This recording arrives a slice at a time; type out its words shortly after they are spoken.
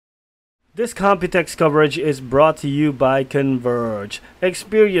This COMPUTEX coverage is brought to you by Converge.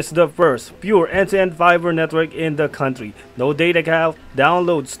 Experience the first pure end-to-end fiber network in the country. No data cap,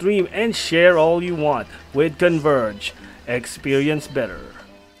 download, stream, and share all you want with Converge. Experience better.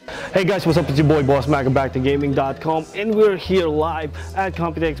 Hey guys, what's up? It's your boy Boss Mac back to gaming.com, and we're here live at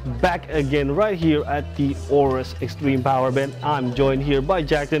COMPUTEX, back again right here at the AORUS Extreme Power Event. I'm joined here by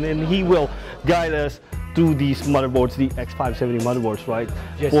Jackson, and he will guide us through these motherboards, the X570 motherboards, right?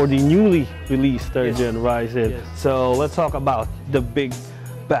 Yes. For the newly released 3rd gen Ryzen. Yes. So let's talk about the big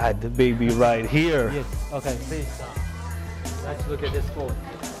bad baby right here. Yes. Okay, please. Let's look at this board.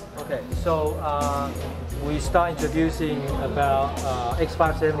 Okay, so we start introducing about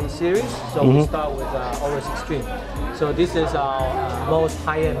X570 series. So we start with AORUS Extreme. So this is our most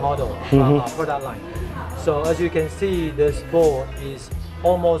high-end model from our product line. So as you can see, this board is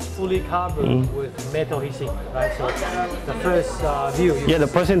almost fully covered with metal heatsink, right? So the first view. Yeah, the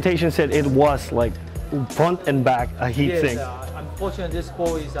presentation said it was like front and back a heatsink. Yes, unfortunately, this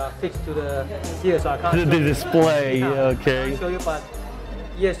board is fixed to the here, so I can't the display. Yeah, okay. I can't show you, but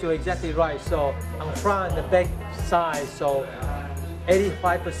yes, you're exactly right. So on front and the back side, so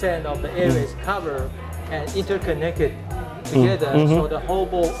 85% of the area is covered and interconnected together. So the whole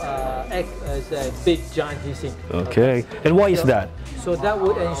board acts as a big giant heatsink. Okay. And why is that? So that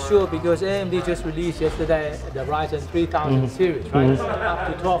would ensure, because AMD just released yesterday the Ryzen 3000 series, right?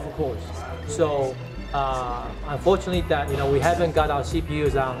 Up to 12 cores. So unfortunately, that we haven't got our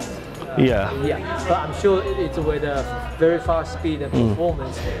CPUs on. But I'm sure it's with a very fast speed and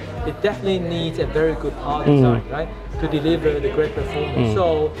performance. It definitely needs a very good power design, right, to deliver the great performance.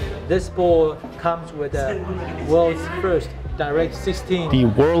 So this board comes with the world's first direct 16. The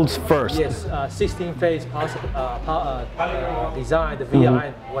world's first. Yes, 16-phase power design, the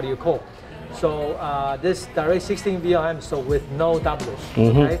VRM, what do you call? So this direct 16 VRM, so with no doublers.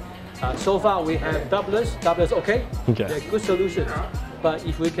 Okay. So far we have doublers. Okay. They're good solutions. But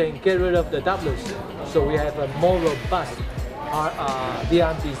if we can get rid of the doublers, so we have a more robust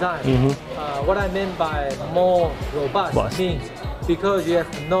VRM design. What I mean by more robust means because you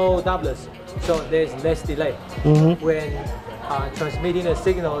have no doublers, so there's less delay when transmitting the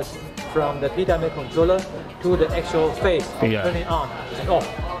signals from the PCIe controller to the actual phase, turning on and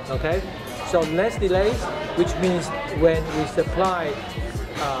off. Okay, so less delays, which means when we supply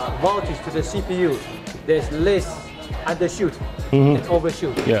voltage to the CPU, there's less undershoot and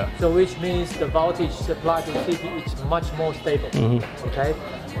overshoot. So which means the voltage supplied to the CPU is much more stable. Okay,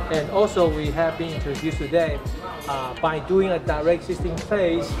 and also we have been introduced today by doing a direct 16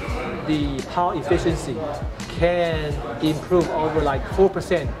 phase, the power efficiency can improve over like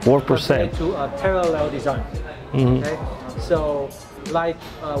 4%. 4% to a parallel design. Okay, so like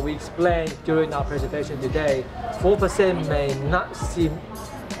we explained during our presentation today, 4% may not seem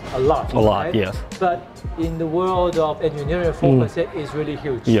a lot. Yes. But in the world of engineering, 4% is really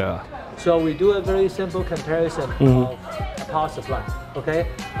huge. Yeah. So we do a very simple comparison of power supply. Okay,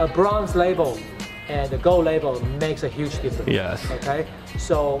 a bronze label and the gold label makes a huge difference. Yes. Okay,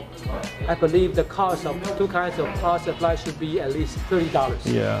 so I believe the cost of two kinds of power supply should be at least $30.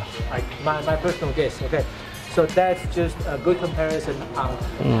 Yeah. Like my personal guess. Okay, so that's just a good comparison on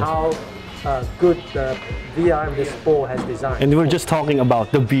how good the VRM this board has designed. And we're just talking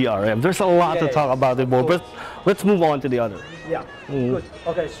about the VRM. There's a lot to talk about the board, but let's move on to the other. Yeah, good.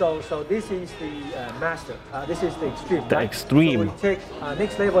 Okay, so this is the master. This is the extreme. The extreme. So we take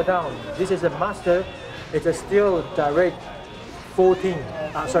next level down. This is a master. It's a still direct 14.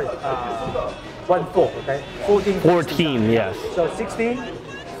 1.4. Okay, 14. Yes. So 16,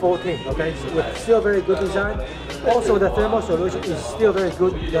 14. Okay, so with still very good design. Also, the thermal solution is still very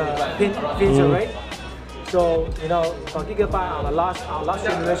good. The pin array. So for Gigabyte, our last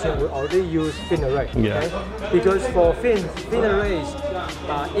generation, we already use fin array. Okay? Because for fin arrays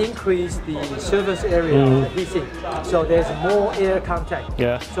increase the surface area of the heatsink, so there's more air contact.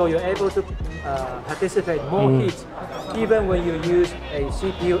 So you're able to participate more heat, even when you use a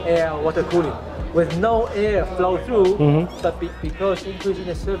CPU air water cooling with no air flow through, but because increasing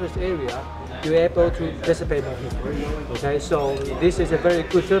the surface area, you're able to dissipate more heat. Okay, so this is a very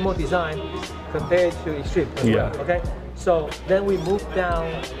good thermal design compared to extreme. Okay, so then we move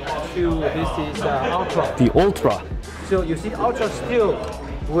down to this is Ultra. The Ultra. So you see Ultra still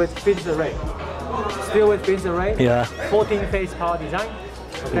with fins array. Still with fins array. 14-phase power design.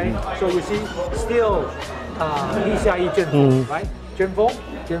 Okay, so you see still PCIe Gen4, right?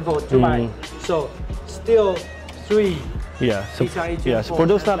 Gen4 2 by. So still 3 Yeah. So, PCIe Gen4 yes. For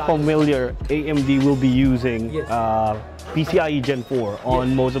those not M.2. familiar, AMD will be using Yes. PCIe Gen4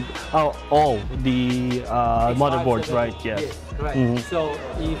 on most of all the motherboards, right? Yes. Correct. So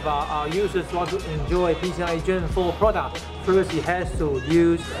if our users want to enjoy PCIe Gen4 product, first it has to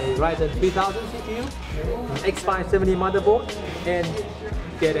use a Ryzen 3000 CPU, an X570 motherboard, and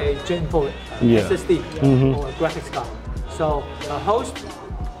get a Gen4 SSD or a graphics card. So a host,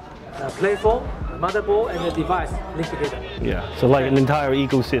 a platform, a motherboard, and a device linked together. Yeah. So like an entire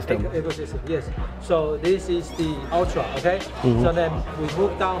ecosystem. Ecosystem, yes. So this is the Ultra, okay? So then we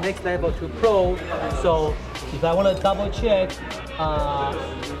move down next level to Pro. So if I want to double check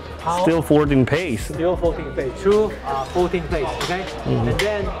how Still 14 pace. still 14 phase, true 14 phase, okay? And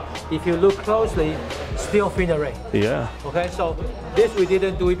then if you look closely, still fin array. Yeah. Okay, so this we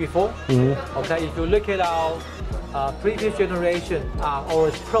didn't do it before. Okay, if you look at our previous generation,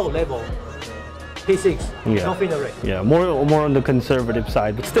 AORUS Pro level, P6, no fin array. Yeah. More on the conservative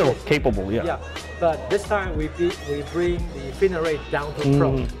side, but still capable. Yeah. Yeah, but this time we bring the fin array down to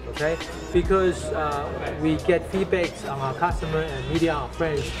Pro, okay? Because we get feedbacks on our customer and media, our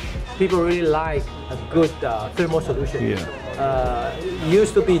friends. People really like a good thermal solution. Yeah.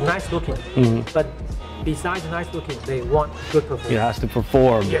 Used to be nice looking, but besides nice looking, they want good performance. It has to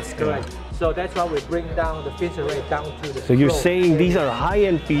perform. Yes, correct. So that's why we bring down the fin array down to the So you're Pro saying these area. are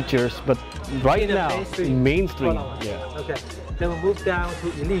high-end features, but right In the now mainstream. Hold on. Yeah. Okay. Then we move down to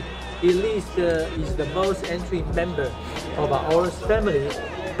Elite. Elite is the most entry member of our AORUS family,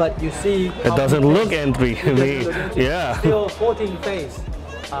 but you see It doesn't look entry. It doesn't look entry. Yeah. Still 14 phase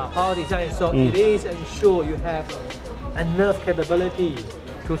power design, so it is ensure you have enough capability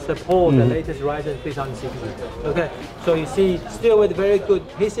to support the latest Ryzen 3000 CPU. Okay, so you see, still with very good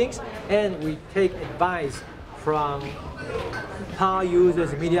heatsinks, and we take advice from power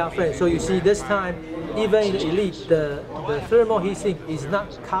users, media friends. So you see, this time, even in the Elite, the thermal heatsink is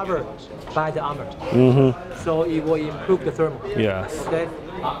not covered by the armor. So it will improve the thermal. Yes. Okay.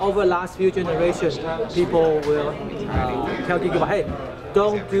 Over last few generations, people will tell Gigabyte, hey,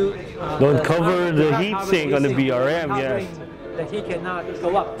 don't cover the heatsink on the BRM. Yes. The heat cannot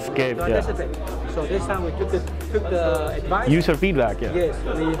go up. Escape, So yeah. necessary. So this time we took the advice. User feedback. Yeah. Yes,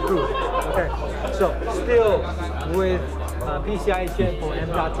 we improved. Okay. So still with PCIe Gen4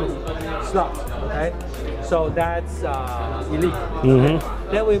 M.2 slot. Okay. So that's Elite.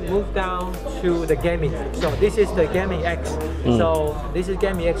 Then we move down to the gaming. So this is the gaming X. So this is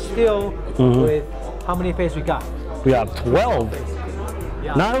gaming X still with how many phase we got? We have 12.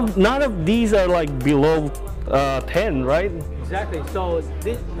 Yeah. None of these are like below 10, right? Exactly. So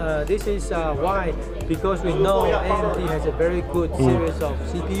this is why, because we know AMD has a very good series of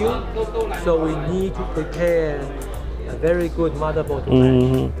CPU, so we need to prepare a very good motherboard to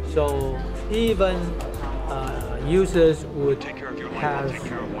match. So even users would have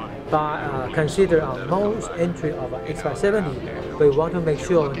consider our most entry of X570, but we want to make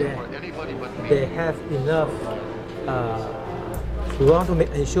sure that they have enough. We want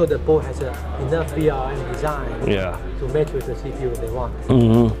to ensure the board has enough VRM design to match with the CPU they want.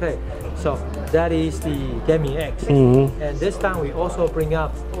 Okay, so that is the Gaming X. And this time we also bring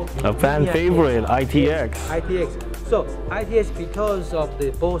up A fan favorite, ITX. ITX. So ITX, because of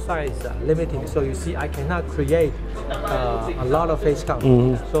the board size limiting, so you see I cannot create a lot of phase count.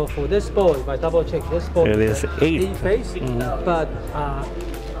 So for this board, if I double check, this board It is 8 phase, but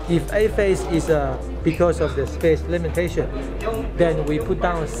if A phase is because of the space limitation, then we put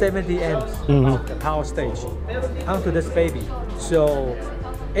down 70 amps of the power stage onto this baby. So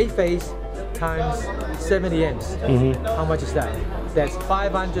A phase times 70 amps. How much is that? That's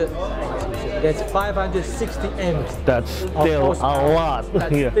 500. That's 560 amps. That's still a lot.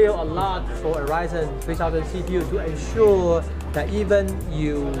 That's still a lot for a Ryzen 3000 CPU to ensure that even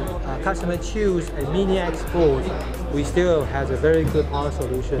you customer choose a Mini X board, we still has a very good power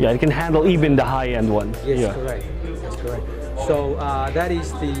solution. Yeah, it can handle even the high-end ones. Yes, correct. That's correct. So that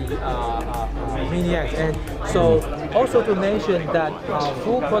is the Mini X, and so also to mention that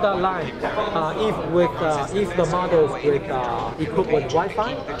full product line, if the models with equipped with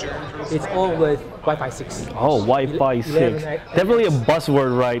Wi-Fi, it's all with Wi-Fi 6. Oh, Wi-Fi 6. Definitely a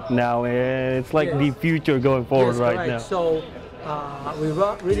buzzword right now, and it's like the future going forward right now. So we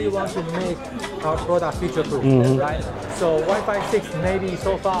really want to make our product future-proof, right? So Wi-Fi 6, maybe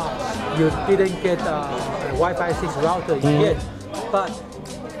so far you didn't get a Wi-Fi 6 router yet, but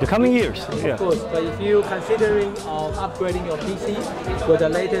the coming years, of course. But if you're considering upgrading your PC with the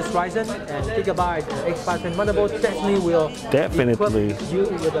latest Ryzen and Gigabyte X570 motherboard, definitely will equip you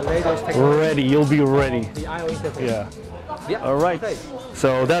with the latest technology. Ready, you'll be ready. The I/O interface. Yeah. Yeah. All right. Okay.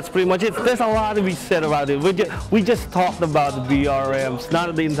 So that's pretty much it. There's a lot to be said about it. We just talked about the VRMs,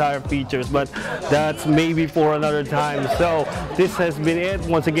 not the entire features, but that's maybe for another time. So this has been it.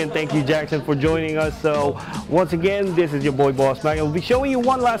 Once again, thank you, Jackson, for joining us. So once again, this is your boy Boss Mac, and we'll be showing you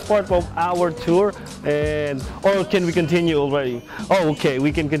one last part of our tour. And or can we continue already? Oh, okay,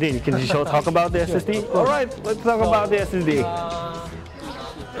 we can continue. Can you talk about the SSD? All right, let's talk about the SSD.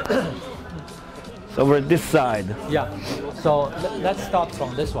 So over this side. Yeah. So let's start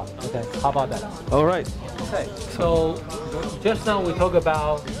from this one. Okay. How about that? All right. Okay. So just now we talk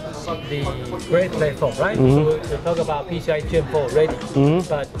about the great platform, right? So we talk about PCIe Gen4 ready.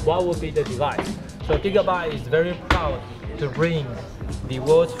 But what would be the device? So Gigabyte is very proud to bring the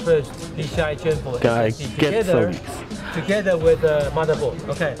world's first PCIe Gen4 SSD together with the motherboard.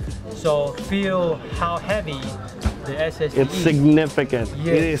 Okay. So feel how heavy the SSD it's is. Significant. Yes.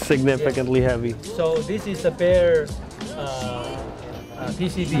 It is significantly heavy. So this is the bare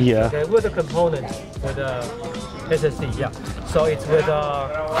PCB, okay, with the components with the SSD. Yeah. So it's with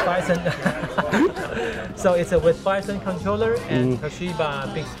Bison. So it's with Bison controller and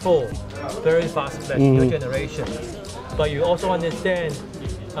Toshiba Bix4, very fast flash, new generation. But you also understand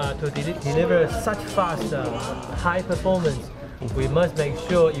to deliver such fast, high performance, we must make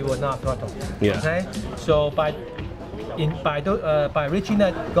sure you will not throttle. Yeah. Okay. So by reaching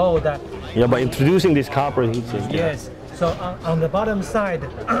that goal, that by introducing this copper heatsink. Yes. So on the bottom side,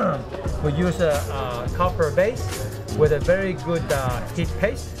 we use a copper base with a very good heat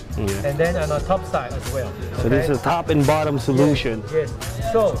paste, and then on the top side as well. So this is a top and bottom solution. Yes.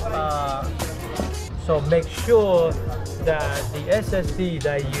 So so make sure that the SSD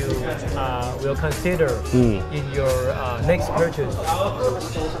that you will consider in your next purchase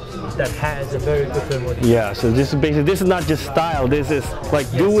that has a very good thermal. Yeah, so this is basically, this is not just style, this is like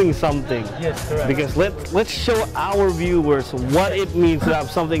doing something. Yes, correct. Because let's show our viewers what it means to have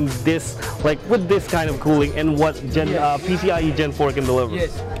something this, like with this kind of cooling and what PCIe Gen4 can deliver.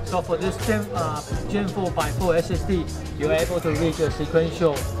 Yes, so for this Gen4 by 4 SSD, you're able to reach a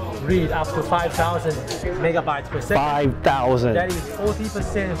sequential read up to 5,000 megabytes per second. 5,000. That is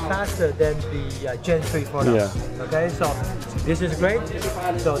 40% faster than the Gen 3 product. Yeah. Okay, so this is great.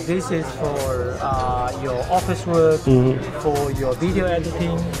 So this is for your office work, for your video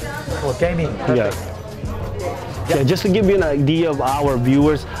editing, for gaming. Perfect. Yeah, just to give you an idea of our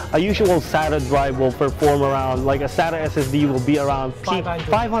viewers, a usual SATA drive will perform around, like a SATA SSD will be around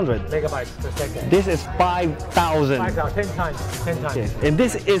 500 megabytes per second. This is 5,000. 5,000, 10 times. Okay. And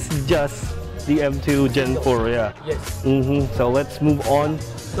this is just the M2 Gen 4, yeah. Yes. So let's move on.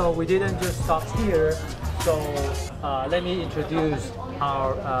 So we didn't just stop here. So let me introduce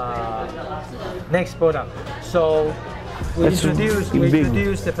our next product. So we introduced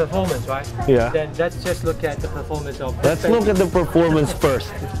the performance, right? Yeah. Then let's just look at the performance of this. Let's look at the performance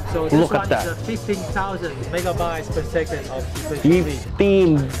first. So this one is a 15,000 megabytes per second of sequential read.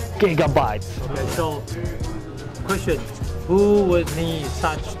 15 gigabytes. Okay, so question, who would need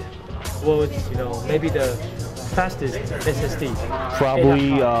such, maybe the fastest SSD?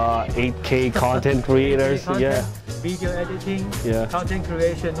 Probably 8K content creators, 8K content, yeah. Video editing, content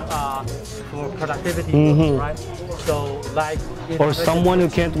creation for productivity, right? So like... Or someone who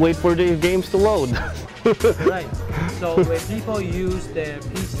can't wait for their games to load. Right. So when people use their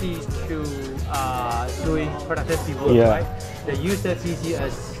PCs to doing productivity work, right? They use their PC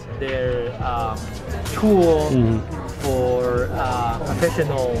as their tool for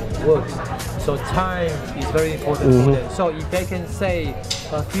professional works. So time is very important for them. So if they can save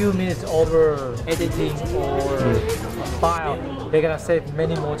a few minutes over editing or file, they're gonna save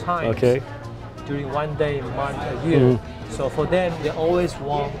many more time during one day, month, a year. So for them, they always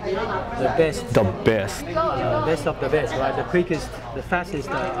want the best. The best. Best of the best, right? The quickest, the fastest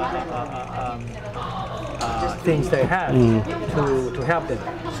things they have to help them.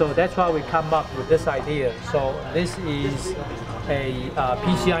 So that's why we come up with this idea. So this is a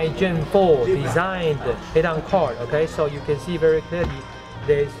PCIe Gen4 designed head-on card. Okay, so you can see very clearly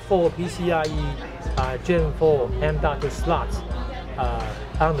there's 4 PCIe Gen4 M.2 slots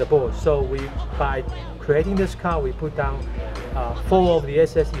on the board. So by creating this card, we put down 4 of the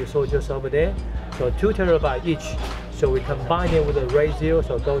SSD you saw just over there. So 2 terabyte each. So we combine it with the RAID 0,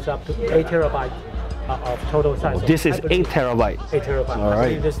 so it goes up to 8 terabyte of total size. So this is 8 terabyte. 8 terabyte. All right. I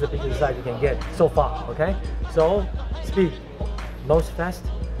believe this is the biggest size you can get so far. Okay. So speed, most fast.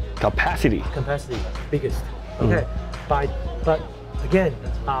 Capacity, biggest. Okay. But again,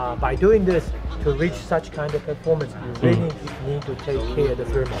 by doing this to reach such kind of performance, you really need to take care of the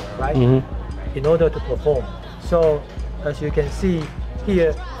thermal, right? In order to perform. So as you can see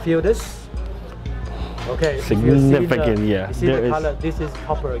here, feel this. Okay, significant. You see the color. This is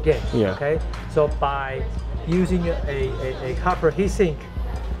copper again. Yeah. Okay, so by using a copper heatsink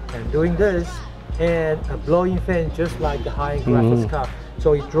and doing this, and a blowing fan just like the high-end graphics card,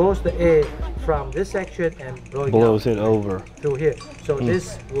 so it draws the air from this section and blows it over through here. So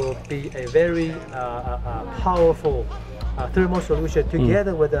this will be a very powerful thermal solution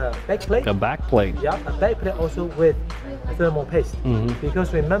together with a backplate. A backplate. Yeah, a backplate also with a thermal paste.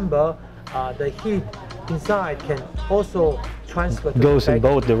 Because remember, the heat inside can also transfer to goes the in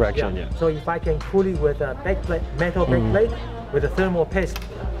both directions. Yeah. So if I can cool it with a backplate, metal backplate with a thermal paste,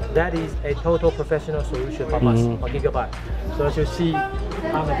 that is a total professional solution from us on Gigabyte. So as you see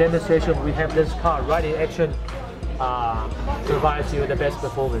on the demonstration, we have this card right in action. Provides you the best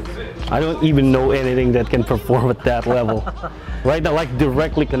performance. I don't even know anything that can perform at that level. Right now, like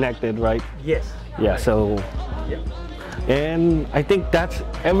directly connected, right? Yes. Yeah, right. So, and I think that's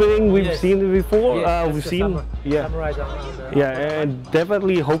everything we've seen before. We've seen, summarize and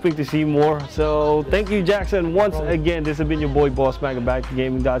definitely hoping to see more. So thank you, Jackson. Once again, this has been your boy Boss Mac at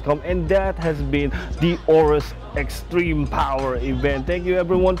BackToGaming.com, and that has been the AORUS Extreme Power event. Thank you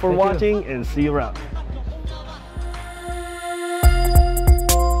everyone for watching, and see you around.